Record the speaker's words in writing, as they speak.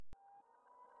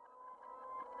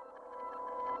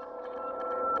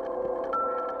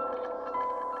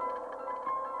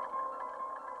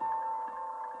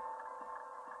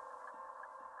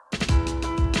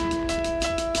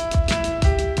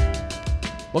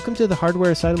Welcome to the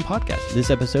Hardware Asylum Podcast. In this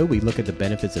episode, we look at the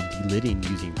benefits of delidding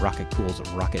using RockitCool's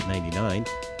Rockit 99,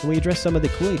 and we address some of the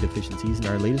cooling deficiencies in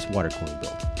our latest water cooling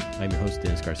build. I'm your host,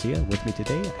 Dennis Garcia. With me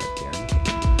today, I have Darren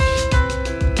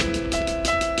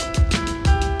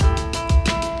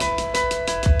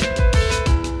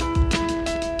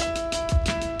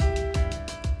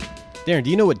McKay. Darren, do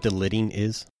you know what delidding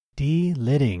is?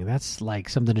 Delidding. That's like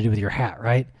something to do with your hat,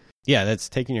 right? Yeah, that's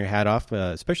taking your hat off,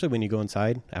 especially when you go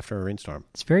inside after a rainstorm.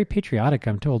 It's very patriotic,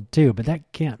 I'm told, too, but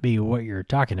that can't be what you're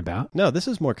talking about. No, this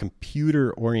is more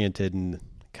computer-oriented and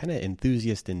kind of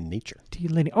enthusiast in nature.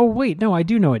 Delidding. Oh, wait, no, I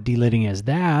do know what delidding is.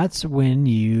 That's when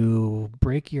you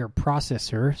break your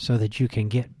processor so that you can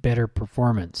get better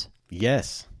performance.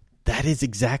 Yes, that is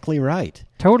exactly right.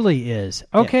 Totally is.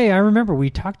 Okay, yeah. I remember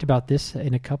we talked about this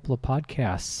in a couple of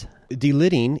podcasts.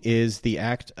 Delidding is the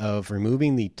act of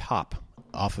removing the top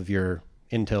off of your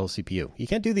Intel CPU. You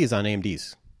can't do these on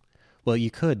AMDs. Well,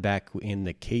 you could back in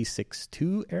the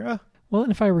K62 era. Well,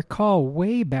 and if I recall,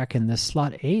 way back in the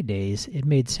Slot A days, it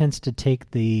made sense to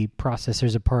take the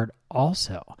processors apart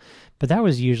also. But that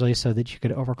was usually so that you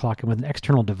could overclock them with an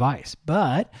external device.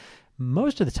 But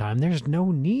most of the time, there's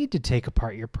no need to take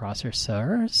apart your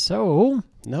processor, so...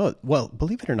 No, well,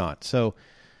 believe it or not. So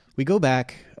we go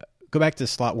back to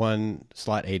Slot 1,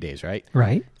 Slot A days, right?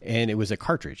 Right. And it was a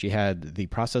cartridge. You had the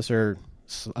processor,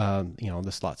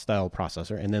 the slot-style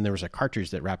processor, and then there was a cartridge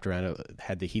that wrapped around it,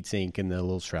 had the heatsink and the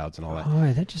little shrouds and all that.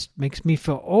 Oh, that just makes me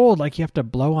feel old, like you have to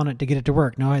blow on it to get it to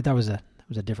work. No, that was a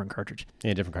different cartridge.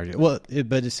 Yeah, different cartridge. Well,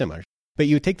 but it's similar. But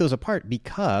you would take those apart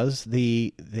because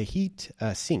the heat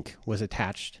sink was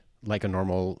attached like a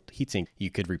normal heatsink.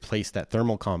 You could replace that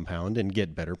thermal compound and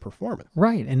get better performance.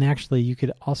 Right, and actually you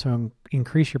could also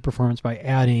increase your performance by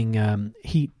adding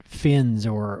heat fins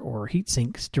or heat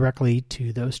sinks directly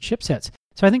to those chipsets.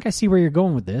 So I think I see where you're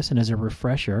going with this, and as a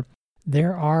refresher,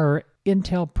 there are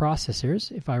Intel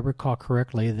processors, if I recall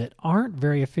correctly, that aren't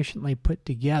very efficiently put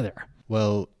together.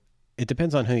 Well, it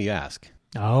depends on who you ask.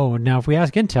 Oh, now if we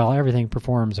ask Intel, everything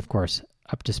performs, of course,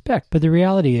 up to spec. But the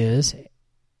reality is,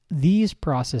 these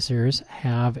processors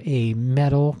have a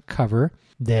metal cover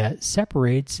that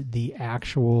separates the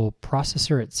actual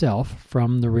processor itself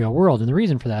from the real world. And the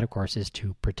reason for that, of course, is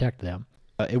to protect them.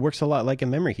 It works a lot like a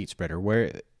memory heat spreader, where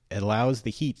it allows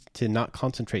the heat to not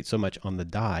concentrate so much on the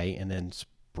die and then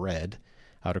spread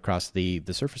out across the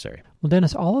surface area. Well,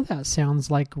 Dennis, all of that sounds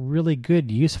like really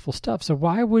good, useful stuff. So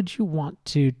why would you want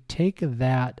to take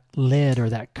that lid or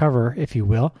that cover, if you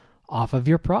will, off of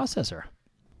your processor?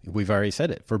 We've already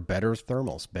said it, for better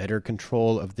thermals, better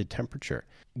control of the temperature.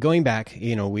 Going back,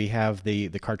 we have the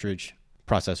cartridge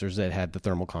processors that had the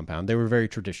thermal compound. They were very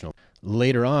traditional.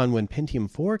 Later on, when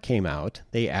Pentium 4 came out,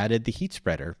 they added the heat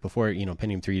spreader. Before,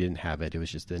 Pentium 3 didn't have it. It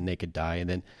was just a naked die. And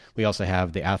then we also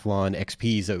have the Athlon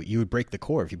XPs. So you would break the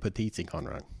core if you put the heatsink on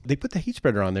wrong. They put the heat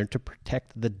spreader on there to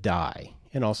protect the die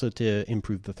and also to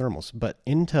improve the thermals. But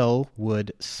Intel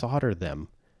would solder them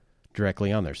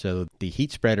directly on there. So the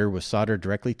heat spreader was soldered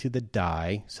directly to the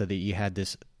die so that you had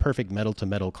this perfect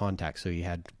metal-to-metal contact, so you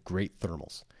had great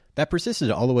thermals. That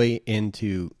persisted all the way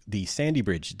into the Sandy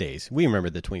Bridge days. We remember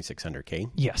the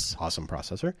 2600K. Yes. Awesome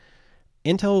processor.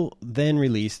 Intel then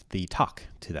released the talk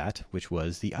to that, which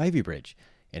was the Ivy Bridge.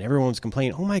 And everyone was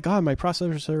complaining, oh my God, my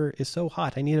processor is so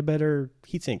hot. I need a better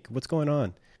heatsink. What's going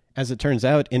on? As it turns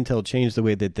out, Intel changed the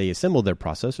way that they assembled their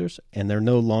processors, and they're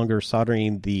no longer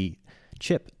soldering the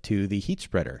chip to the heat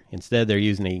spreader. Instead, they're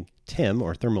using a TIM,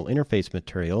 or thermal interface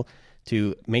material,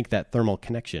 to make that thermal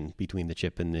connection between the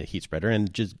chip and the heat spreader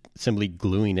and just simply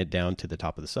gluing it down to the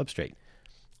top of the substrate.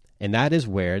 And that is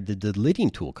where the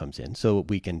delidding tool comes in. So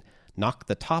we can knock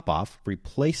the top off,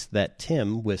 replace that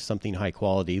TIM with something high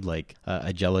quality like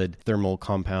a gelid thermal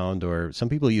compound, or some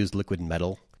people use liquid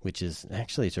metal, which is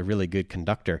actually, it's a really good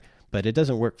conductor, but it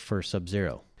doesn't work for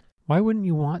Sub-Zero. Why wouldn't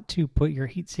you want to put your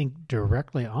heatsink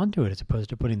directly onto it as opposed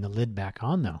to putting the lid back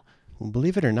on, though? Well,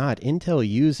 believe it or not, Intel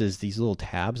uses these little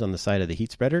tabs on the side of the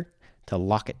heat spreader to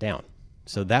lock it down.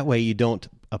 So that way you don't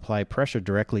apply pressure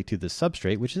directly to the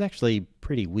substrate, which is actually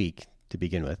pretty weak to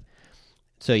begin with.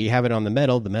 So you have it on the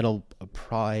metal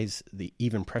applies the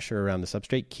even pressure around the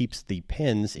substrate, keeps the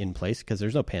pins in place, because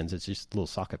there's no pins, it's just little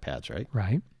socket pads, right?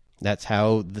 Right. That's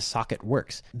how the socket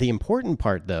works. The important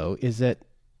part, though, is that,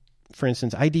 for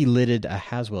instance, I delidded a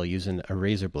Haswell using a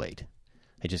razor blade.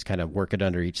 I just kind of work it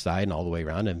under each side and all the way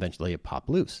around, and eventually it popped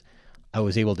loose. I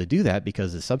was able to do that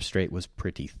because the substrate was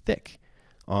pretty thick.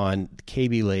 On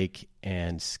Kaby Lake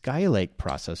and Skylake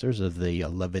processors of the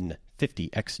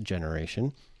 1150X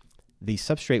generation, the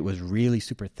substrate was really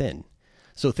super thin.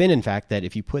 So thin, in fact, that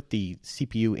if you put the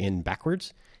CPU in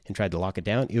backwards, and tried to lock it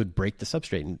down, it would break the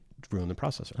substrate and ruin the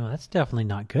processor. Oh, that's definitely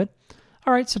not good.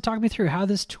 All right, so talk me through how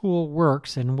this tool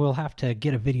works, and we'll have to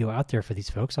get a video out there for these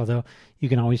folks, although you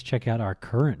can always check out our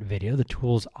current video. The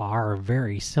tools are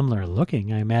very similar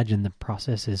looking. I imagine the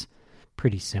process is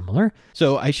pretty similar.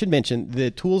 So I should mention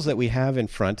the tools that we have in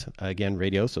front, again,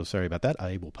 radio, so sorry about that.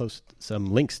 I will post some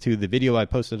links to the video I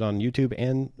posted on YouTube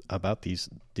and about these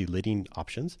delidding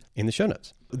options in the show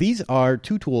notes. These are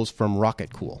two tools from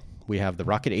RockitCool. We have the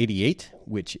Rockit 88,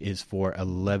 which is for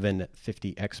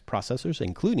 1150X processors,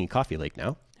 including Coffee Lake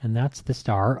now. And that's the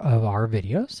star of our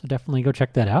video, so definitely go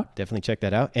check that out. Definitely check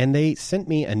that out. And they sent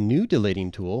me a new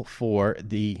delidding tool for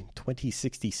the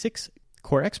 2066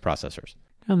 Core X processors.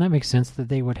 And that makes sense that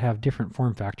they would have different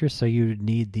form factors, so you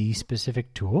need the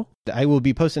specific tool. I will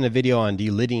be posting a video on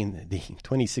delidding the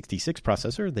 2066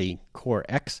 processor, the Core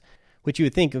X, which you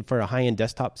would think for a high-end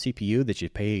desktop CPU that you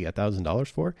pay $1,000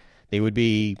 for, they would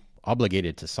be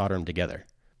obligated to solder them together.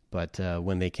 But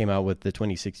when they came out with the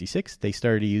 2066, they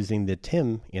started using the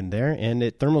TIM in there, and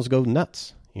thermals go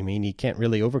nuts. I mean, you can't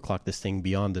really overclock this thing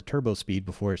beyond the turbo speed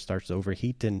before it starts to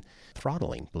overheat and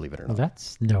throttling, believe it or not. Well,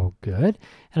 that's no good.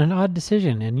 And an odd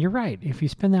decision. And you're right. If you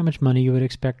spend that much money, you would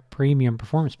expect premium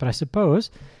performance. But I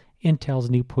suppose Intel's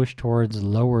new push towards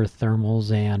lower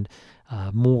thermals and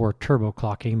more turbo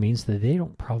clocking means that they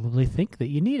don't probably think that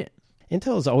you need it.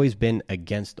 Intel has always been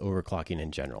against overclocking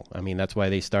in general. I mean, that's why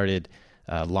they started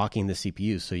locking the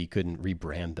CPUs so you couldn't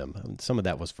rebrand them. Some of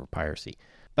that was for piracy.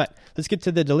 But let's get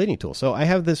to the delidding tool. So I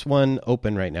have this one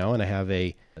open right now, and I have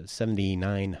a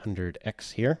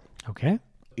 7900X here. Okay.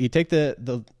 You take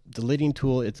the delidding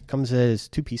tool. It comes as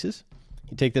two pieces.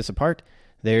 You take this apart.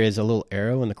 There is a little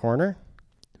arrow in the corner.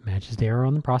 Matches the arrow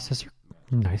on the processor.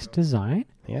 Nice design.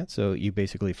 Yeah, so you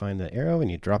basically find the arrow,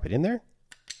 and you drop it in there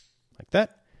like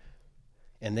that.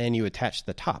 And then you attach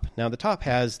the top. Now, the top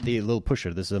has the little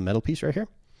pusher. This is a metal piece right here.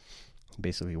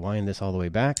 Basically, wind this all the way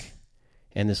back.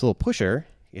 And this little pusher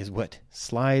is what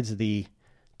slides the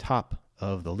top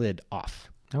of the lid off.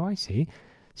 Oh, I see.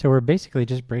 So we're basically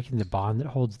just breaking the bond that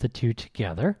holds the two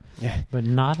together, but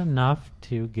not enough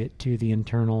to get to the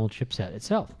internal chipset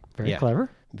itself. Very clever.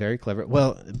 Very clever.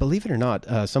 Well, believe it or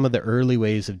not, some of the early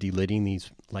ways of delidding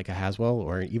these, like a Haswell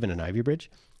or even an Ivy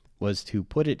Bridge, was to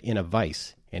put it in a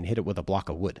vise and hit it with a block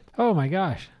of wood. Oh, my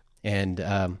gosh. And,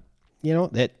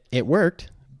 that it worked,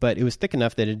 but it was thick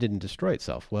enough that it didn't destroy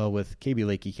itself. Well, with KB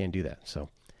Lake, you can't do that. So,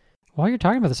 while you're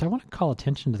talking about this, I want to call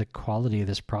attention to the quality of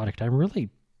this product. I'm really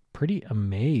pretty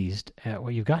amazed at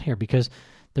what you've got here because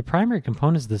the primary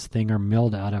components of this thing are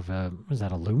milled out of, was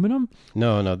that aluminum?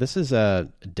 No, this is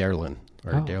Delidding.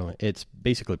 Delidding. It's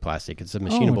basically plastic. It's a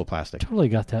machinable plastic. Totally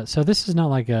got that. So this is not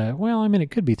like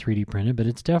it could be 3D printed, but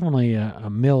it's definitely a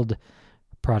milled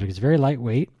product. It's very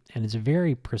lightweight and it's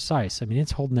very precise. I mean,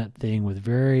 it's holding that thing with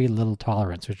very little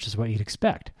tolerance, which is what you'd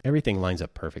expect. Everything lines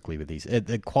up perfectly with these.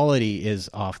 The quality is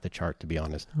off the chart, to be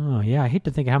honest. Oh, yeah. I hate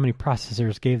to think of how many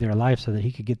processors gave their life so that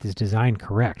he could get this design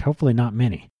correct. Hopefully not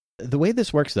many. The way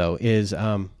this works, though, is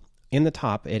in the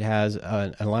top, it has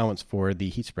an allowance for the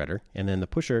heat spreader, and then the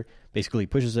pusher basically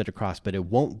pushes it across, but it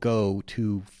won't go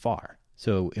too far.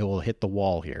 So it will hit the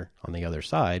wall here on the other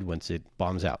side once it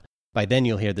bombs out. By then,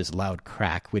 you'll hear this loud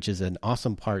crack, which is an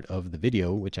awesome part of the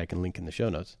video, which I can link in the show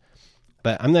notes.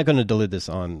 But I'm not going to delete this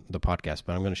on the podcast,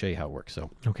 but I'm going to show you how it works.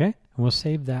 So okay. We'll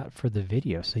save that for the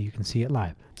video so you can see it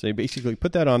live. So you basically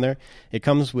put that on there. It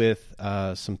comes with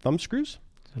some thumb screws.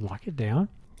 So lock it down.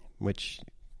 Which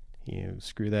you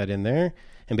screw that in there.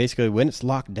 And basically, when it's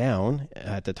locked down,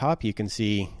 at the top, you can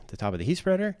see the top of the heat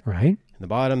spreader. Right. At the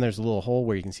bottom, there's a little hole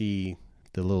where you can see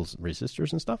the little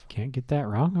resistors and stuff. Can't get that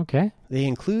wrong. Okay. They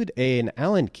include an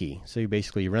Allen key. So you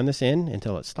basically run this in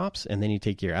until it stops, and then you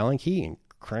take your Allen key and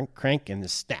crank, and then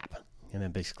snap. And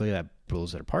then basically that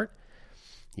pulls it apart.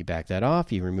 You back that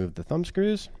off. You remove the thumb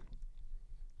screws,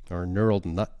 or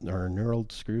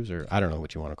knurled screws, or I don't know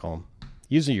what you want to call them.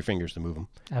 Using your fingers to move them.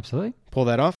 Absolutely. Pull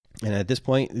that off. And at this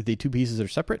point, the two pieces are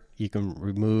separate. You can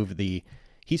remove the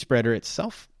heat spreader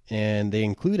itself, and they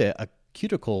include a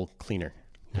cuticle cleaner.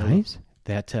 Nice.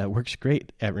 That works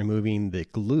great at removing the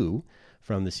glue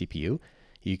from the CPU.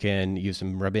 You can use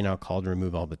some rubbing alcohol to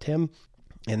remove all the TIM.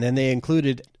 And then they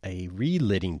included a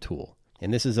relidding tool.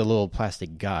 And this is a little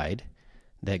plastic guide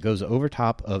that goes over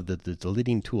top of the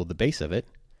delidding tool, the base of it,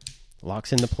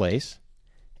 locks into place,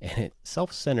 and it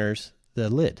self-centers the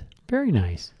lid. Very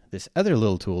nice. This other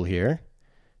little tool here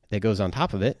that goes on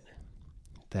top of it,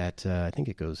 that I think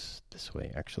it goes this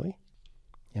way, actually.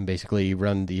 And basically, you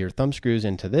run your thumb screws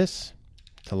into this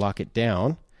to lock it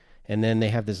down. And then they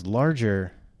have this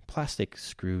larger plastic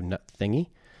screw nut thingy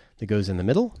that goes in the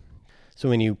middle. So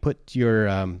when you put your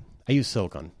I use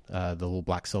silicone, the little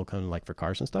black silicone like for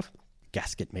cars and stuff,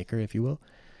 gasket maker, if you will.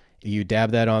 You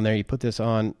dab that on there, you put this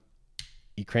on,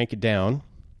 you crank it down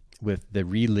with the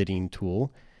relidding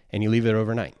tool, and you leave it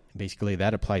overnight. Basically,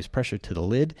 that applies pressure to the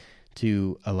lid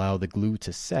to allow the glue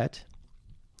to set.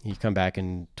 You come back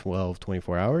in 12,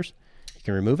 24 hours, you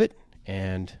can remove it,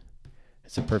 and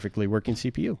it's a perfectly working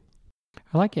CPU.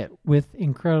 I like it. With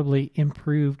incredibly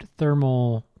improved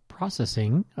thermal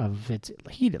processing of its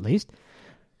heat, at least.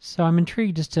 So I'm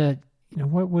intrigued as to,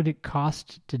 what would it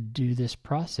cost to do this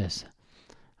process?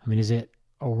 I mean, is it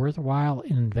a worthwhile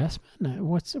investment?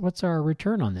 What's our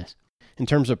return on this? In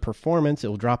terms of performance, it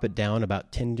will drop it down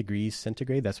about 10 degrees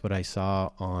centigrade. That's what I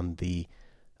saw on the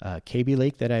KB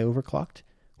Lake that I overclocked.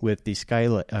 With the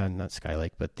not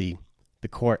Skylake, but the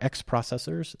Core X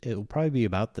processors, it will probably be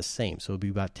about the same. So it'll be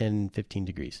about 10, 15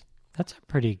 degrees. That's a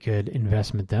pretty good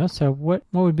investment, though. So what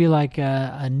would be like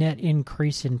a net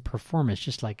increase in performance,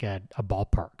 just like a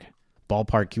ballpark?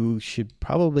 Ballpark, you should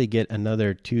probably get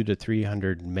another 200 to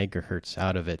 300 megahertz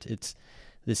out of it.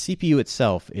 The CPU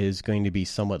itself is going to be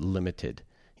somewhat limited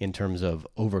in terms of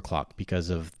overclock because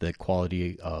of the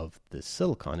quality of the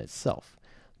silicon itself.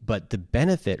 But the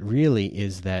benefit really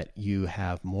is that you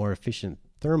have more efficient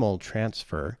thermal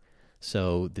transfer,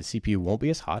 so the CPU won't be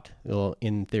as hot. It will,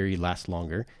 in theory, last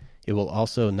longer. It will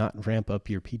also not ramp up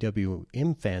your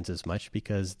PWM fans as much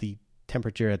because the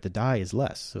temperature at the die is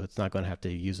less, so it's not going to have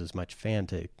to use as much fan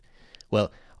to,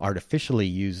 artificially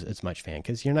use as much fan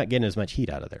because you're not getting as much heat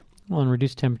out of there. Well, and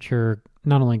reduced temperature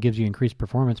not only gives you increased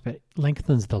performance, but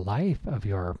lengthens the life of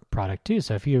your product too.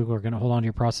 So if you are going to hold on to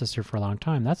your processor for a long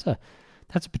time, that's a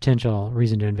potential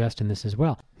reason to invest in this as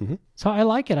well. Mm-hmm. So I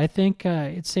like it. I think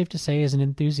it's safe to say, as an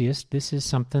enthusiast, this is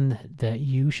something that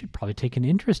you should probably take an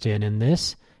interest in. And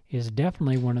this is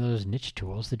definitely one of those niche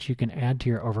tools that you can add to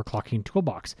your overclocking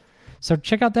toolbox. So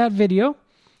check out that video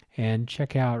and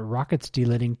check out Rockit's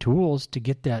Delidding tools to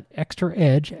get that extra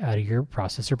edge out of your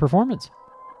processor performance.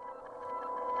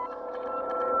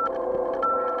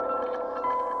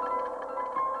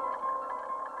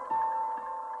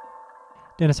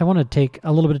 Dennis, I want to take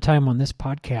a little bit of time on this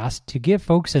podcast to give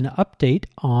folks an update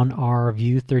on our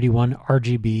View 31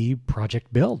 RGB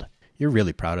project build. You're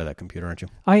really proud of that computer, aren't you?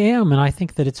 I am, and I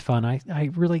think that it's fun. I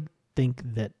really think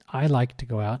that I like to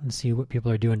go out and see what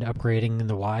people are doing to upgrading and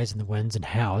the whys and the whens and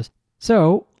hows.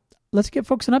 So let's give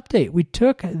folks an update. We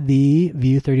took the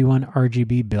View 31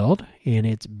 RGB build in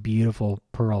its beautiful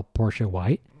pearl Porsche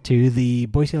white to the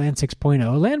Boise Land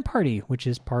 6.0 LAN party, which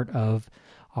is part of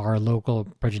our local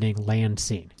burgeoning LAN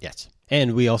scene. Yes.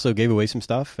 And we also gave away some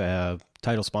stuff,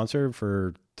 title sponsor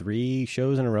for 3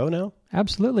 shows in a row now.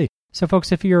 Absolutely. So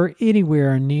folks, if you're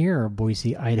anywhere near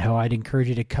Boise, Idaho, I'd encourage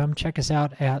you to come check us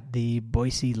out at the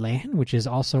Boise LAN, which is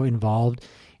also involved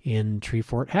in Tree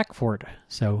Fort, Hack Fort.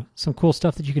 So some cool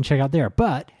stuff that you can check out there,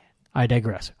 but I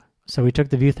digress. So we took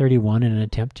the View 31 in an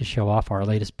attempt to show off our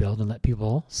latest build and let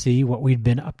people see what we'd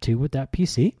been up to with that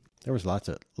PC. There was lots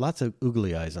of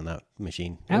oogly eyes on that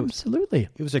machine. Absolutely.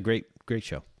 It was a great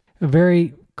show. A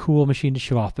very cool machine to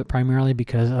show off, but primarily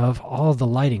because of all of the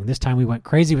lighting. This time we went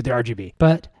crazy with the RGB.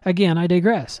 But again, I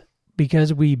digress,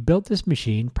 because we built this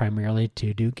machine primarily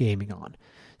to do gaming on.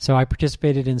 So I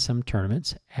participated in some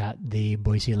tournaments at the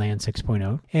Boise LAN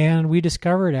 6.0, and we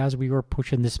discovered as we were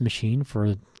pushing this machine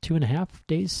for 2.5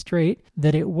 days straight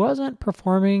that it wasn't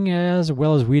performing as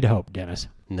well as we'd hoped, Dennis.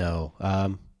 No.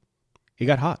 It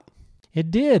got hot.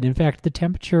 It did. In fact, the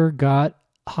temperature got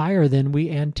higher than we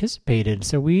anticipated.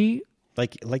 So we...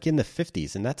 Like in the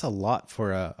 50s, and that's a lot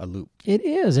for a loop. It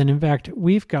is. And in fact,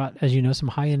 we've got, as you know, some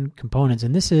high-end components,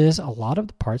 and this is a lot of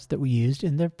the parts that we used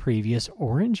in the previous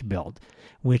orange build,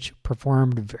 which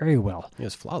performed very well. It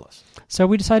was flawless. So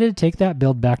we decided to take that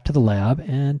build back to the lab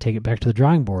and take it back to the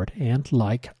drawing board. And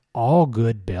like all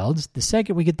good builds, the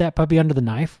second we get that puppy under the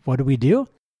knife, what do?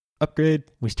 Upgrade.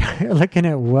 We start looking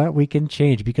at what we can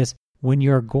change, because when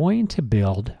you're going to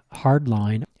build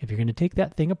hardline, if you're going to take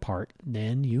that thing apart,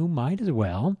 then you might as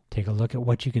well take a look at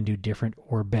what you can do different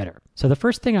or better. So the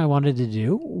first thing I wanted to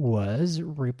do was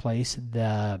replace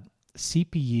the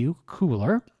CPU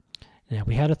cooler. Now,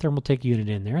 we had a Thermaltake unit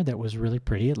in there that was really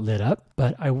pretty. It lit up,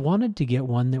 but I wanted to get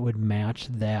one that would match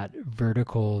that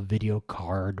vertical video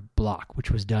card block,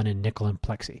 which was done in nickel and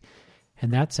plexi.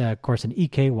 And that's, of course, an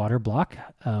EK water block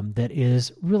that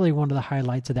is really one of the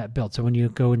highlights of that build. So when you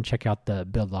go and check out the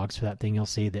build logs for that thing, you'll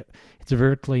see that it's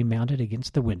vertically mounted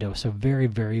against the window, so very,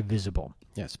 very visible.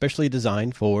 Yeah, specially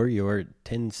designed for your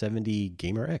 1070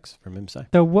 Gamer X from MSI.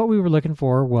 So what we were looking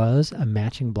for was a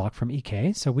matching block from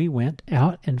EK. So we went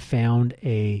out and found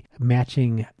a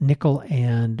matching nickel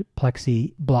and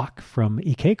plexi block from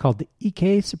EK called the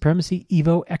EK Supremacy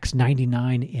Evo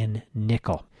X99 in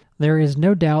nickel. There is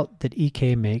no doubt that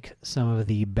EK make some of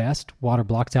the best water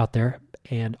blocks out there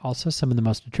and also some of the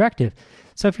most attractive.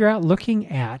 So if you're out looking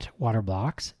at water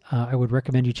blocks, I would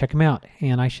recommend you check them out.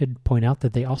 And I should point out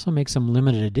that they also make some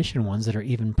limited edition ones that are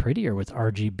even prettier with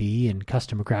RGB and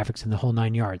custom graphics in the whole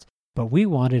 9 yards. But we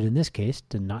wanted, in this case,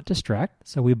 to not distract.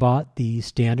 So we bought the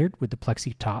standard with the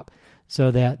plexi top so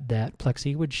that that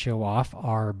plexi would show off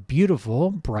our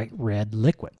beautiful bright red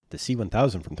liquid. The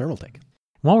C1000 from Thermaltake.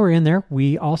 While we're in there,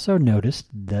 we also noticed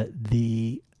that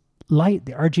the light,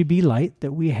 the RGB light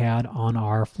that we had on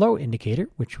our flow indicator,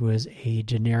 which was a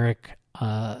generic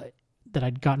that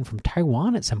I'd gotten from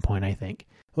Taiwan at some point, I think.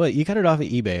 Well, you got it off of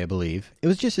eBay, I believe. It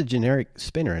was just a generic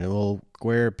spinner and a little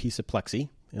square piece of plexi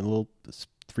and a little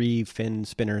 3-fin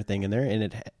spinner thing in there.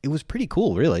 And it was pretty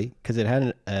cool, really, because it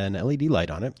had an LED light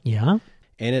on it. Yeah.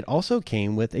 And it also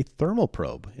came with a thermal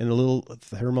probe and a little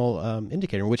thermal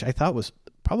indicator, which I thought was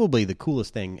probably the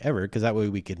coolest thing ever, because that way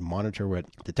we could monitor what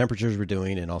the temperatures were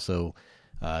doing and also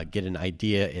get an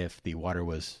idea if the water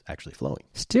was actually flowing.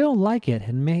 Still like it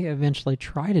and may eventually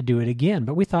try to do it again,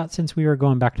 but we thought since we were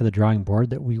going back to the drawing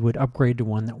board that we would upgrade to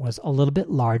one that was a little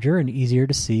bit larger and easier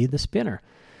to see the spinner.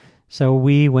 So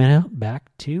we went out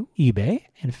back to eBay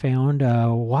and found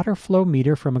a water flow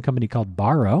meter from a company called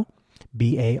Barrow,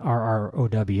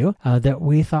 Barrow, that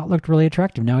we thought looked really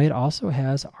attractive. Now, it also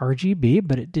has RGB,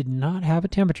 but it did not have a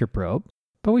temperature probe.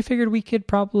 But we figured we could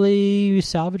probably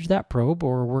salvage that probe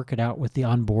or work it out with the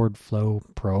onboard flow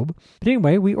probe. But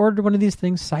anyway, we ordered one of these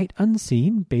things sight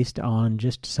unseen based on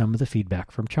just some of the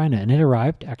feedback from China. And it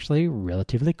arrived actually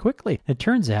relatively quickly. It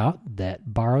turns out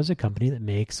that Barrow's a company that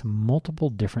makes multiple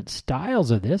different styles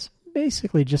of this,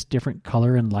 basically just different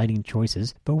color and lighting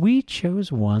choices. But we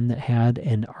chose one that had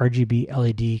an RGB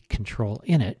LED control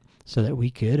in it so that we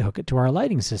could hook it to our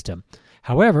lighting system.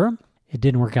 However, it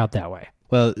didn't work out that way.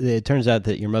 Well, it turns out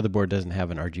that your motherboard doesn't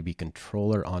have an RGB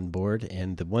controller on board,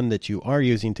 and the one that you are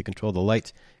using to control the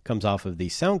lights comes off of the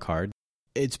sound card.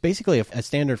 It's basically a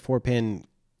standard 4-pin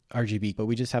RGB, but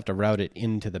we just have to route it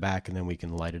into the back, and then we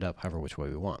can light it up however which way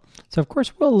we want. So, of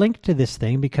course, we'll link to this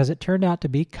thing because it turned out to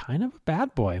be kind of a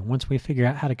bad boy. Once we figure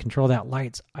out how to control that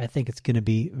lights, I think it's going to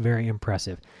be very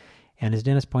impressive. And as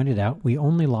Dennis pointed out, we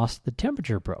only lost the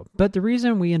temperature probe. But the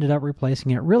reason we ended up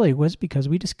replacing it really was because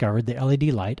we discovered the LED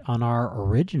light on our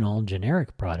original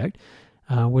generic product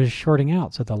was shorting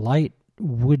out. So the light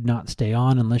would not stay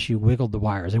on unless you wiggled the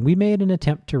wires. And we made an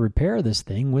attempt to repair this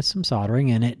thing with some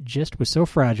soldering, and it just was so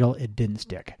fragile it didn't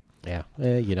stick. Yeah,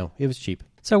 it was cheap.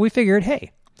 So we figured,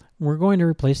 hey, we're going to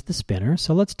replace the spinner,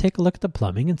 so let's take a look at the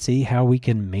plumbing and see how we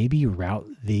can maybe route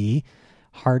the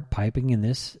hard piping in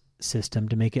this system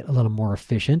to make it a little more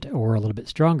efficient or a little bit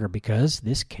stronger, because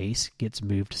this case gets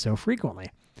moved so frequently.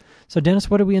 So Dennis,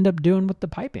 what did we end up doing with the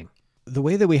piping? The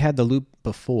way that we had the loop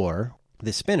before,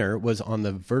 the spinner was on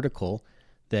the vertical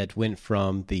that went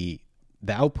from the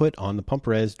output on the pump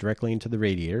res directly into the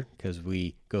radiator, because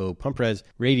we go pump res,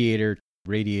 radiator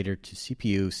to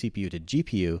CPU, CPU to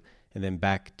GPU, and then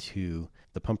back to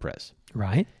the pump res.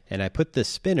 Right. And I put the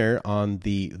spinner on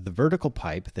the vertical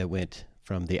pipe that went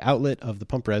from the outlet of the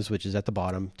pump res, which is at the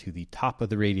bottom, to the top of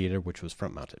the radiator, which was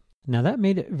front mounted. Now that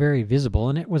made it very visible,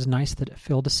 and it was nice that it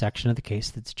filled a section of the case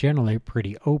that's generally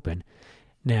pretty open.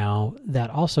 Now, that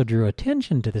also drew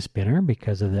attention to the spinner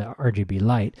because of the RGB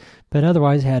light, but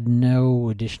otherwise had no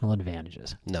additional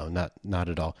advantages. No, not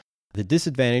at all. The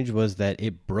disadvantage was that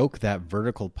it broke that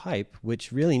vertical pipe,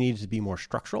 which really needed to be more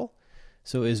structural.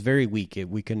 So it was very weak.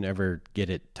 We couldn't ever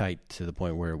get it tight to the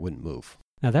point where it wouldn't move.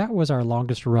 Now, that was our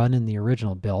longest run in the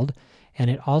original build, and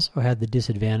it also had the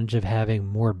disadvantage of having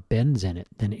more bends in it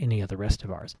than any of the rest of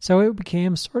ours. So it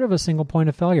became sort of a single point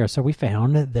of failure. So we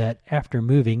found that after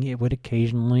moving, it would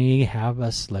occasionally have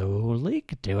a slow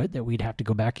leak to it that we'd have to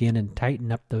go back in and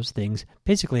tighten up those things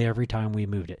basically every time we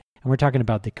moved it. And we're talking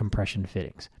about the compression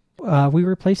fittings. We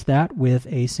replaced that with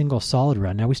a single solid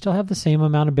run. Now, we still have the same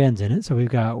amount of bends in it. So we've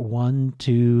got 1,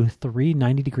 2, 3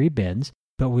 90-degree bends.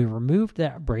 But we removed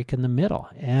that break in the middle,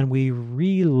 and we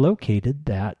relocated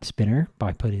that spinner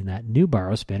by putting that new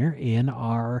Barrow spinner in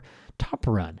our top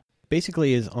run.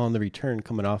 basically is on the return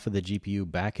coming off of the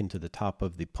GPU back into the top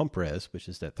of the pump res, which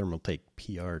is that Thermaltake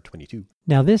PR22.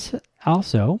 Now this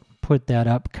also put that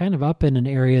up kind of up in an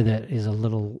area that is a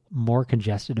little more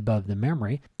congested above the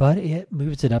memory, but it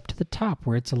moves it up to the top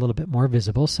where it's a little bit more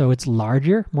visible. So it's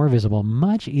larger, more visible,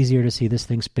 much easier to see this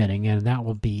thing spinning, and that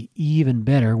will be even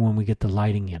better when we get the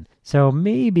lighting in. So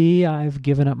maybe I've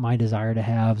given up my desire to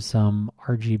have some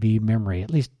RGB memory,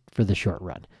 at least for the short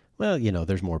run. Well,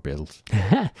 there's more builds.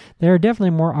 There are definitely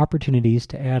more opportunities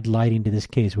to add lighting to this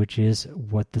case, which is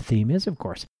what the theme is, of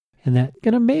course. And that's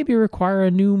going to maybe require a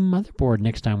new motherboard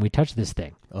next time we touch this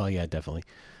thing. Oh, yeah, definitely.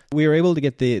 We were able to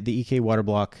get the EK water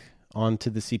block onto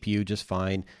the CPU just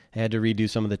fine. I had to redo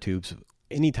some of the tubes.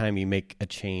 Anytime you make a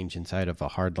change inside of a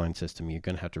hardline system, you're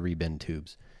going to have to rebend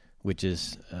tubes, which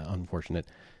is unfortunate.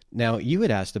 Now, you had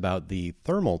asked about the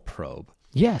thermal probe.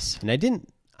 Yes. And I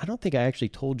don't think I actually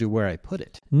told you where I put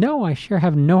it. No, I sure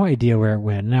have no idea where it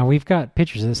went. Now, we've got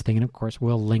pictures of this thing, and of course,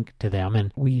 we'll link to them,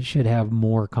 and we should have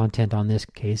more content on this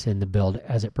case in the build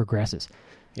as it progresses.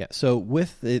 Yeah, so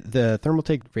with the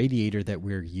Thermaltake radiator that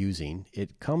we're using,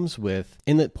 it comes with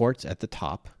inlet ports at the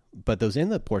top, but those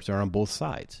inlet ports are on both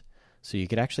sides. So you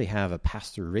could actually have a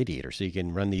pass-through radiator, so you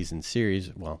can run these in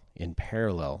series, in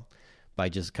parallel, by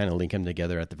just kind of linking them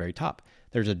together at the very top.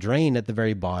 There's a drain at the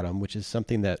very bottom, which is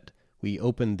something that we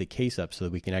opened the case up so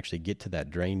that we can actually get to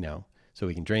that drain now. So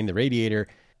we can drain the radiator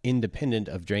independent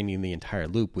of draining the entire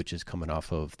loop, which is coming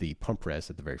off of the pump res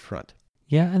at the very front.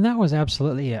 Yeah, and that was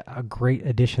absolutely a great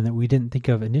addition that we didn't think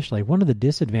of initially. One of the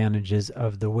disadvantages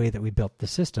of the way that we built the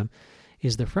system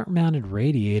is the front-mounted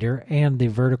radiator and the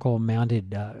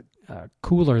vertical-mounted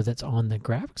cooler that's on the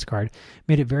graphics card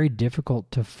made it very difficult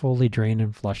to fully drain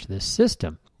and flush this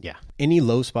system. Yeah, any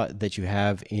low spot that you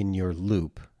have in your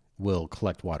loop will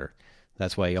collect water.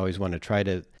 That's why you always want to try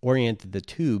to orient the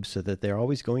tubes so that they're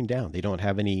always going down. They don't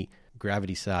have any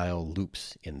gravity-style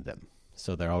loops in them.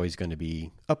 So they're always going to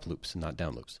be up loops and not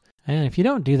down loops. And if you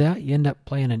don't do that, you end up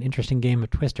playing an interesting game of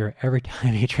Twister every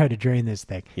time you try to drain this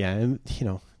thing. Yeah, and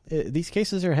these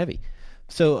cases are heavy.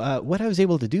 So what I was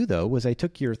able to do, though, was I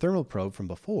took your thermal probe from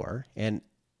before and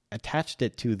attached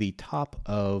it to the top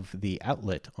of the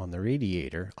outlet on the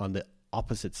radiator on the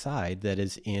opposite side that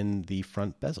is in the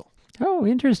front bezel. Oh,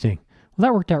 interesting. Well,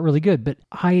 that worked out really good, but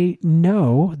I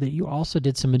know that you also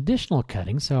did some additional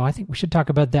cutting, so I think we should talk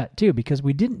about that too, because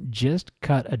we didn't just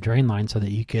cut a drain line so that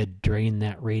you could drain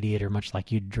that radiator much like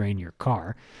you'd drain your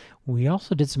car. We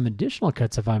also did some additional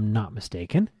cuts, if I'm not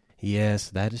mistaken. Yes,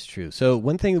 that is true. So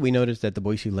one thing that we noticed at the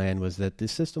Boise LAN was that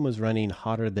this system was running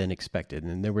hotter than expected,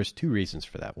 and there was two reasons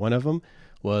for that. One of them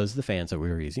was the fans that we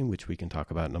were using, which we can talk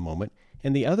about in a moment,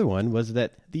 and the other one was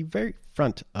that the very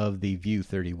front of the View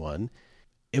 31,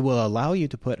 it will allow you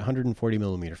to put 140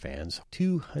 millimeter fans,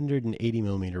 280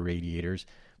 millimeter radiators,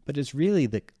 but it's really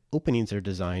the openings are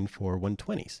designed for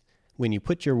 120s. When you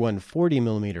put your 140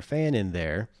 millimeter fan in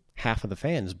there, half of the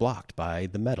fan is blocked by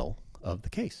the metal of the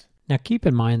case. Now keep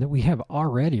in mind that we have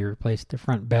already replaced the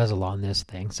front bezel on this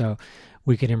thing, so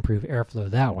we could improve airflow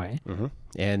that way. Mm-hmm.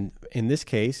 And in this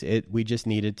case, we just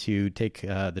needed to take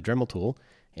the Dremel tool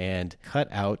and cut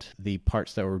out the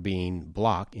parts that were being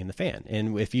blocked in the fan.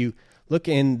 And if you look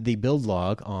in the build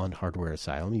log on Hardware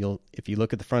Asylum, if you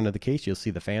look at the front of the case, you'll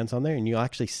see the fans on there, and you'll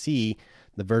actually see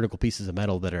the vertical pieces of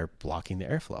metal that are blocking the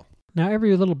airflow. Now,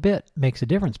 every little bit makes a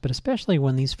difference, but especially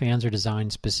when these fans are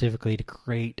designed specifically to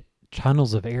create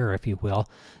tunnels of air, if you will,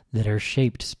 that are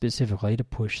shaped specifically to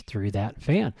push through that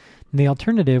fan. And the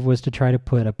alternative was to try to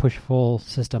put a push-pull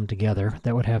system together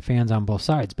that would have fans on both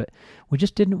sides, but we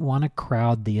just didn't want to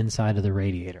crowd the inside of the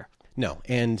radiator. No,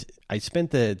 and I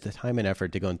spent the time and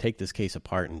effort to go and take this case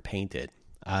apart and paint it.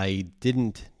 I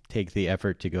didn't take the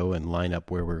effort to go and line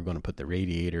up where we were going to put the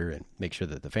radiator and make sure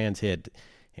that the fans hit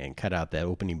and cut out that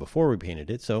opening before we painted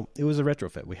it. So it was a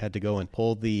retrofit. We had to go and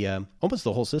pull the almost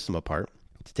the whole system apart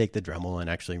to take the Dremel and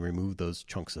actually remove those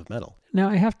chunks of metal. Now,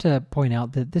 I have to point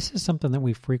out that this is something that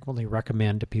we frequently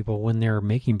recommend to people when they're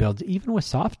making builds, even with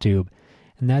soft tube.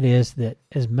 And that is that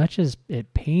as much as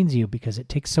it pains you because it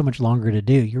takes so much longer to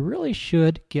do, you really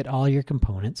should get all your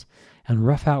components and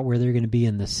rough out where they're going to be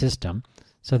in the system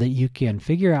so that you can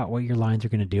figure out what your lines are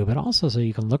going to do, but also so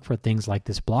you can look for things like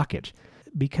this blockage.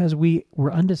 Because we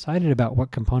were undecided about what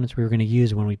components we were going to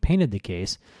use when we painted the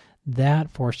case, that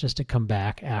forced us to come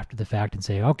back after the fact and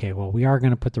say, okay, well, we are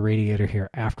going to put the radiator here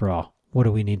after all. What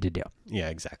do we need to do? Yeah,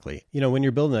 exactly. When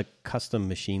you're building a custom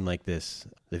machine like this,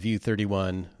 the View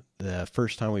 31, the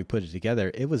first time we put it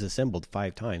together, it was assembled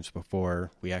 5 times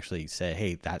before we actually said,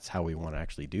 hey, that's how we want to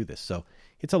actually do this. So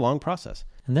it's a long process.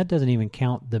 And that doesn't even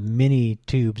count the mini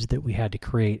tubes that we had to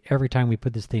create every time we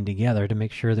put this thing together to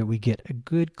make sure that we get a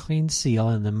good clean seal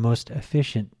and the most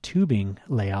efficient tubing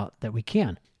layout that we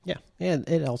can. Yeah, and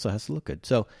it also has to look good.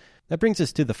 So that brings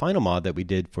us to the final mod that we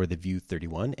did for the View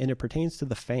 31, and it pertains to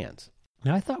the fans.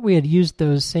 Now, I thought we had used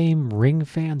those same ring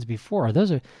fans before.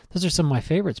 Those are some of my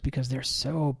favorites because they're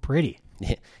so pretty.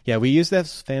 Yeah, we used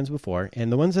those fans before,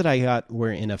 and the ones that I got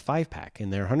were in a 5-pack,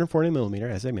 and they're 140 millimeter,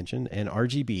 as I mentioned, and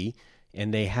RGB,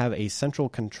 and they have a central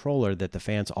controller that the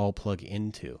fans all plug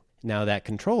into. Now, that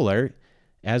controller,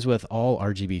 as with all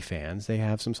RGB fans, they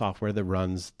have some software that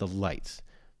runs the lights.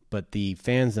 But the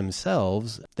fans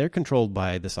themselves, they're controlled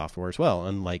by the software as well,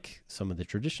 unlike some of the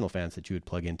traditional fans that you would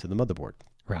plug into the motherboard.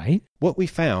 Right. What we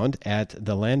found at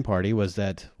the LAN party was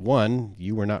that, one,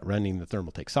 you were not running the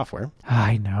Thermaltake software.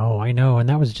 I know, and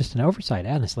that was just an oversight,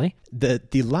 honestly. The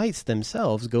lights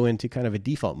themselves go into kind of a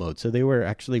default mode, so they were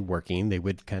actually working. They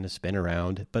would kind of spin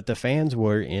around, but the fans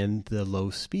were in the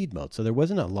low speed mode, so there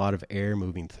wasn't a lot of air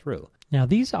moving through. Now,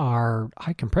 these are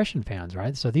high compression fans,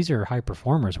 right? So these are high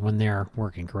performers when they're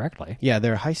working correctly. Yeah,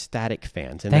 they're high static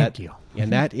fans. And Thank you.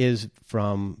 And that is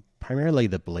from primarily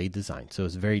the blade design. So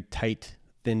it's very tight,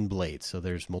 thin blades. So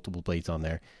there's multiple blades on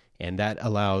there. And that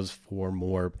allows for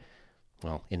more,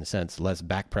 well, in a sense, less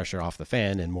back pressure off the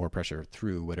fan and more pressure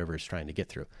through whatever it's trying to get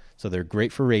through. So they're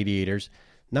great for radiators,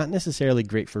 not necessarily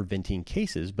great for venting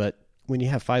cases, but when you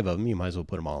have 5 of them, you might as well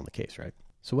put them all in the case, right?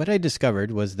 So what I discovered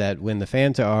was that when the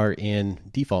fans are in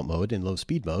default mode, in low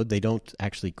speed mode, they don't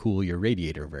actually cool your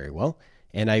radiator very well.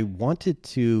 And I wanted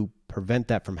to prevent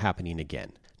that from happening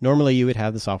again. Normally you would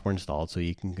have the software installed so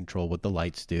you can control what the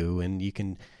lights do, and you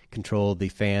can control the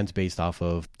fans based off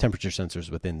of temperature sensors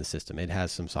within the system. It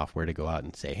has some software to go out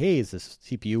and say, hey, is this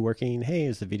CPU working? Hey,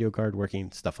 is the video card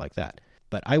working? Stuff like that.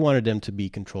 But I wanted them to be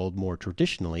controlled more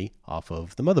traditionally off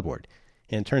of the motherboard.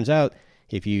 And it turns out,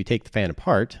 if you take the fan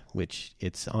apart, which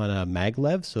it's on a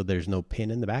maglev, so there's no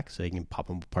pin in the back, so you can pop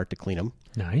them apart to clean them.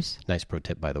 Nice. Nice pro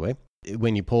tip, by the way.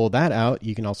 When you pull that out,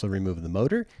 you can also remove the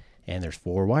motor, and there's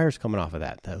 4 wires coming off of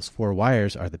that. Those 4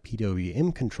 wires are the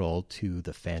PWM control to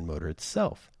the fan motor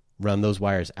itself. Run those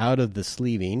wires out of the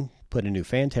sleeving, put a new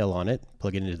fan tail on it,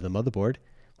 plug it into the motherboard.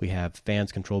 We have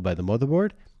fans controlled by the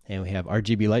motherboard, and we have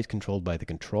RGB lights controlled by the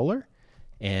controller,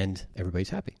 and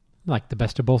everybody's happy. Like the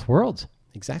best of both worlds.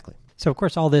 Exactly. So, of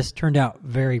course, all this turned out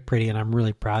very pretty, and I'm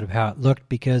really proud of how it looked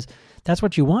because that's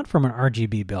what you want from an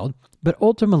RGB build. But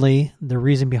ultimately, the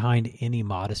reason behind any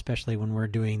mod, especially when we're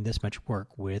doing this much work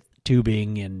with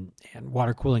tubing and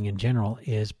water cooling in general,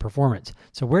 is performance.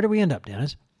 So where do we end up,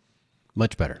 Dennis?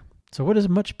 Much better. So what does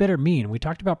much better mean? We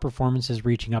talked about performances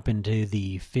reaching up into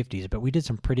the 50s, but we did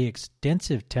some pretty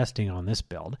extensive testing on this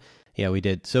build. Yeah, we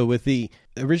did. So with the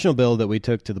original build that we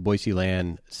took to the Boise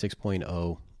LAN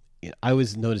 6.0, I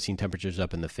was noticing temperatures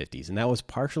up in the 50s, and that was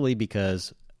partially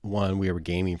because, one, we were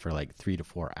gaming for like 3 to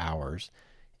 4 hours,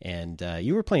 and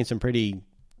you were playing some pretty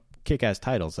kick-ass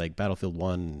titles like Battlefield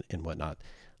 1 and whatnot.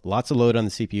 Lots of load on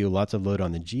the CPU, lots of load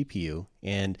on the GPU,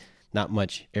 and not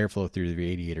much airflow through the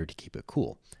radiator to keep it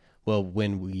cool. Well,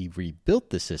 when we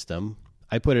rebuilt the system,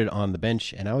 I put it on the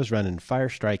bench, and I was running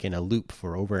Firestrike in a loop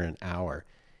for over an hour,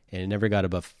 and it never got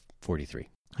above 43.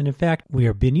 And in fact, we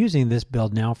have been using this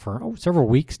build now for several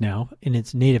weeks now in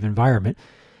its native environment,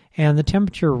 and the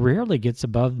temperature rarely gets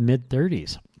above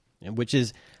mid-30s. Which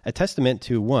is a testament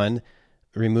to, one,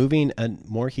 removing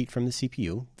more heat from the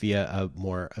CPU via a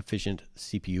more efficient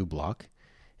CPU block,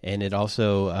 and it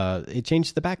also it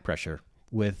changed the back pressure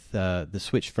with the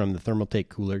switch from the Thermaltake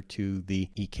cooler to the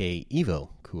EK Evo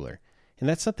cooler. And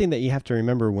that's something that you have to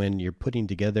remember when you're putting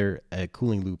together a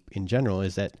cooling loop in general,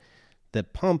 is that the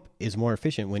pump is more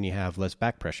efficient when you have less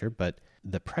back pressure, but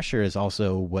the pressure is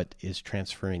also what is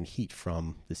transferring heat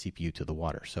from the CPU to the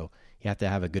water. So you have to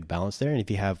have a good balance there. And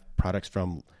if you have products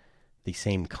from the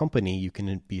same company, you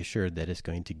can be assured that it's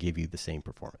going to give you the same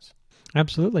performance.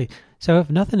 Absolutely. So if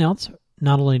nothing else,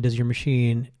 not only does your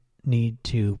machine need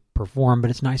to perform,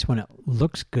 but it's nice when it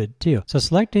looks good too. So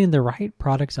selecting the right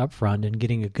products up front and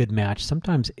getting a good match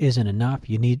sometimes isn't enough.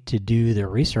 You need to do the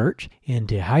research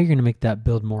into how you're going to make that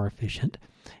build more efficient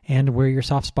and where your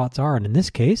soft spots are. And in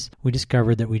this case, we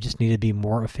discovered that we just need to be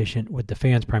more efficient with the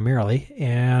fans primarily,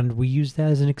 and we used that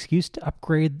as an excuse to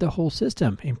upgrade the whole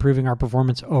system, improving our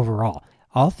performance overall.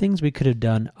 All things we could have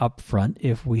done up front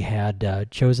if we had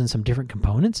chosen some different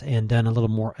components and done a little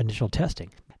more initial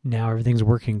testing. Now everything's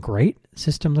working great.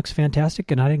 System looks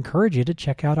fantastic, and I'd encourage you to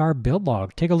check out our build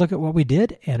log. Take a look at what we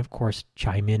did, and of course,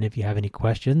 chime in if you have any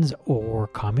questions or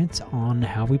comments on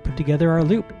how we put together our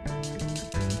loop.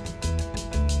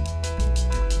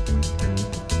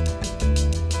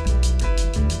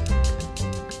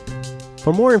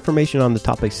 For more information on the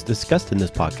topics discussed in this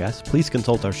podcast, please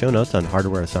consult our show notes on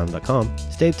hardwareasylum.com.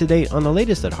 Stay up to date on the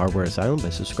latest at Hardware Asylum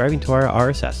by subscribing to our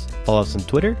RSS. Follow us on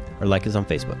Twitter or like us on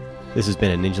Facebook. This has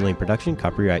been a Ninja Lane production,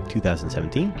 copyright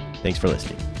 2017. Thanks for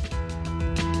listening.